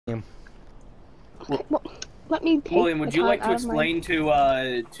Okay, well, let me take William, would you like to explain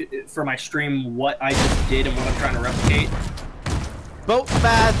for my stream what I just did and what I'm trying to replicate? Boat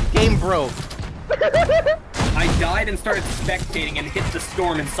fast, game broke. I died and started spectating and hit the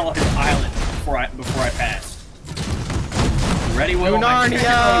storm and saw his island before I passed. Ready, Will? I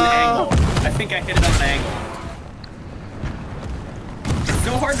think I hit it on an angle. It's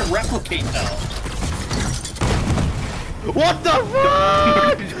so hard to replicate, though. What the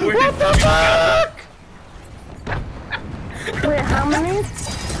fuck? What the fuck? Wait, how many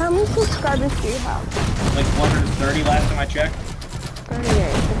subscribers do you have? Like 130 last time I checked.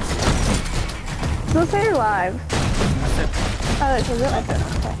 38. So say you're live. That's it. Oh, it's a real okay.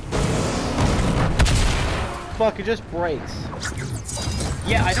 Fuck, it just breaks.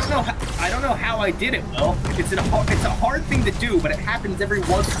 Yeah, I don't know how I did it, Will. It's a hard thing to do, but it happens every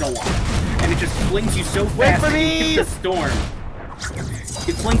once in a while. And it just flings you so fast that you hit the storm.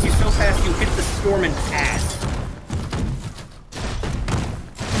 It flings you so fast you hit the storm and pass.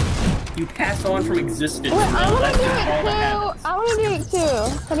 You pass on from existence. Wait, I wanna do it too! I wanna do it too!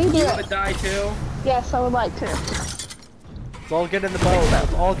 How do you do it? You wanna die too? Yes, I would like to. Let's all get in the boat.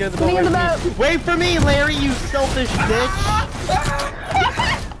 Let's all get in the boat. Get in the boat. Wait for me, Larry, you selfish bitch!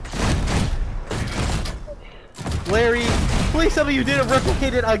 Larry, please tell me you didn't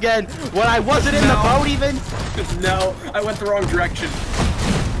replicate it again when I wasn't in the boat even? No, I went the wrong direction.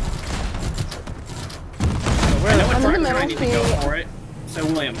 I know what direction I need to go for it. So,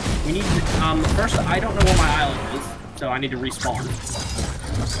 William, we need to, first, I don't know where my island is, so I need to respawn.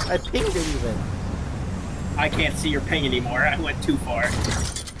 I pinged it even. I can't see your ping anymore, I went too far.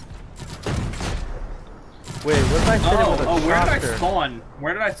 Wait, what if I hit it with a where did I tractor? spawn?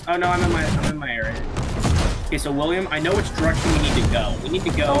 Where did I, oh no, I'm in my area. Okay, so William, I know which direction we need to go. We need to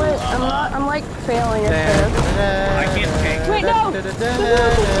go, Oh wait, I'm like failing at this. I can't ping. Wait, no! Oh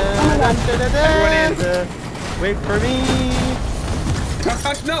my god. Everyone in. Wait for me! Don't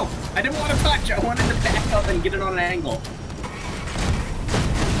touch, no! I didn't want to touch, I wanted to back up and get it on an angle.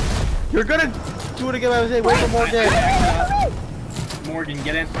 You're gonna do it again, I was saying, wait for Morgan! Morgan,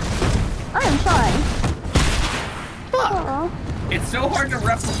 get in. I am trying. Fuck! It's so hard to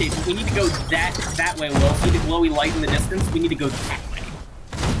replicate, but we need to go that way, Will. See the glowy light in the distance? We need to go that way.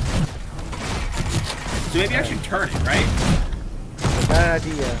 So maybe I should turn it, right? Bad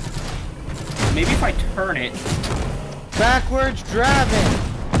idea. Maybe if I turn it... Backwards driving!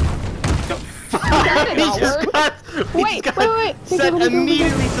 He just got set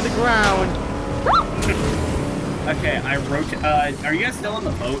immediately to the ground! Okay, I wrote... are you guys still in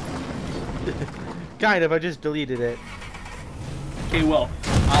the boat? Kind of, I just deleted it. Okay, well,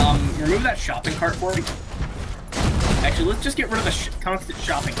 remove that shopping cart for me. Actually, let's just get rid of the constant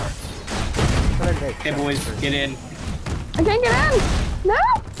shopping carts. Okay, boys, get in. I can't get in! No!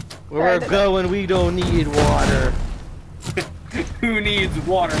 Where we're going, we don't need water. Who needs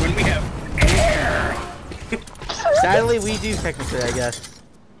water when we have air? Sadly, we do technically, I guess.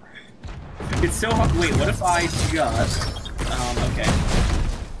 It's so hard. Wait, what if I just... okay.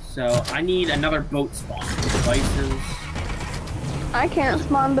 So, I need another boat spawn. Devices... I can't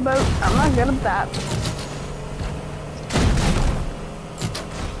spawn the boat. I'm not good at that.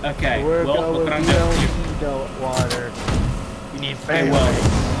 Look Okay, well, look what I'm doing. We don't need water. You need farewell.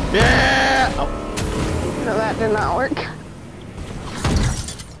 Yeah! Oh. No, that did not work.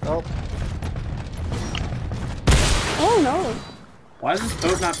 Oh. Oh no. Why is this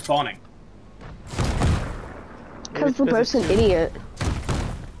boat not spawning? Because the boat's an idiot.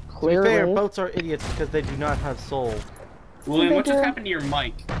 Clearly. To be fair, boats are idiots because they do not have soul. William, what just happened to your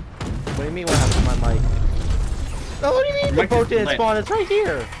mic? What do you mean what happened to my mic? Oh, what do you mean the boat didn't spawn? It's right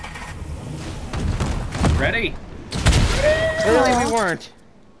here. Ready? Clearly we weren't.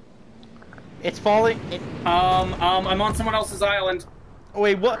 It's falling. I'm on someone else's island.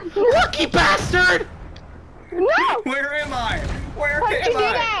 Wait, what? Lucky bastard! No! Where am I? Where Why'd am you do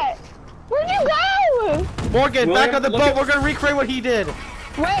I? that? Where'd you go? Morgan, William, back on the boat. We're gonna recreate what he did.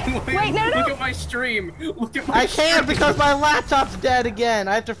 Wait, wait, no, no. Look at my stream. Look at my I can't because my laptop's dead again.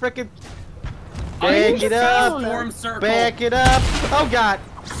 I have to frickin' back it up. Back it up. Oh god.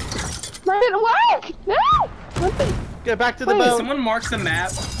 That didn't work. No. What the? Get back to the boat. Someone mark the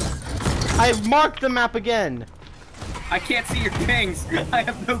map. I've marked the map again. I can't see your pings. I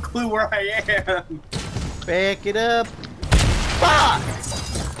have no clue where I am. Back it up. Fuck!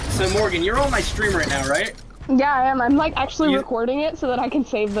 So Morgan, you're on my stream right now, right? Yeah, I am. I'm like actually recording it so that I can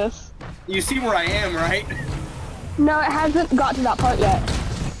save this. You see where I am, right? No, it hasn't got to that part yet.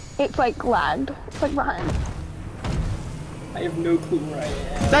 It's like lagged. It's like behind. I have no clue where I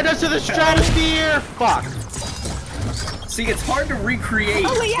am. Send us to the stratosphere! Fuck. See, it's hard to recreate.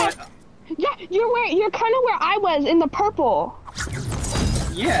 Oh, yeah. But... Yeah, you're kind of where I was in the purple.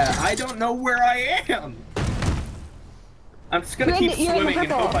 Yeah, I don't know where I am. I'm just gonna keep swimming and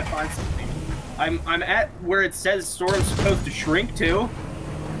hope I find something. I'm at where it says Storm's supposed to shrink to.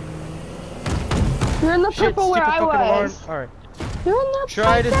 You're in the purple where I was. Alright. You're in the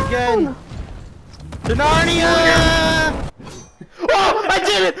Try this again. To Narnia! Oh, I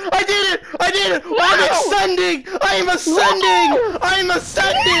did it! I did it! I did it! No! I'm ascending! I'm ascending! No! I'm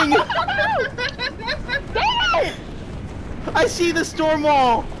ascending! Damn it! I see the storm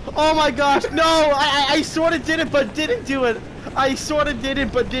wall! Oh my gosh, no! I sort of did it, but didn't do it! I sort of did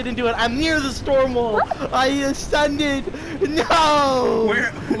it, but didn't do it. I'm near the storm wall! I ascended! No!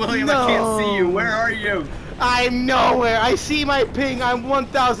 Where? William, no. I can't see you. Where are you? I'm nowhere! I see my ping! I'm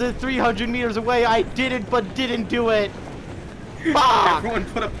 1,300 meters away! I did it, but didn't do it! Fuck! Everyone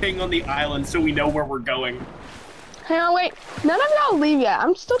put a ping on the island so we know where we're going. Hang on, wait. None of y'all leave yet.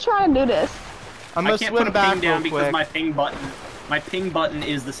 I'm still trying to do this. I'm gonna swim put a ping down because my ping button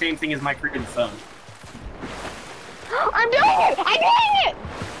is the same thing as my freaking phone. I'm doing it! I'm doing it!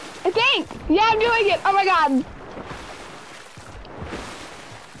 I think. Yeah, I'm doing it. Oh my god.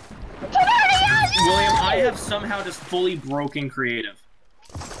 William, I have somehow just fully broken creative.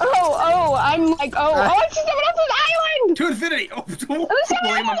 Oh, I'm like, I see someone else's island! To infinity! Oh,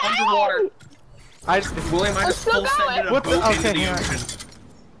 William, I'm underwater. William, I just full sended a boat into the ocean.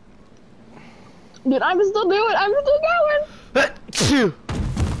 Dude, I'm still doing it. I'm still going.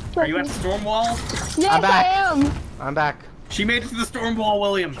 Are you at the storm wall? Yes, I am. I'm back. She made it to the storm wall,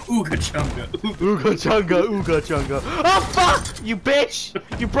 William. Ooga chunga. Ooga chunga. Ooga chunga. Oh fuck! You bitch!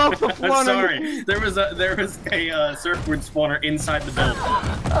 You broke the floor. I'm sorry. There was a surfboard spawner inside the building.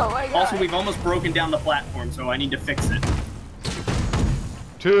 Oh my god. Also, we've almost broken down the platform, so I need to fix it.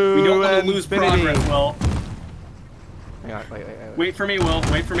 We don't want to lose progress, Will. Hang on, wait. Wait for me, Will.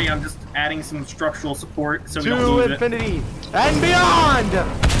 Wait for me. I'm just adding some structural support so we don't lose to infinity and beyond.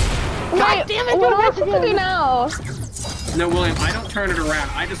 God damn it! What am I supposed to do now? No, William, I don't turn it around.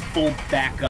 I just fold back up.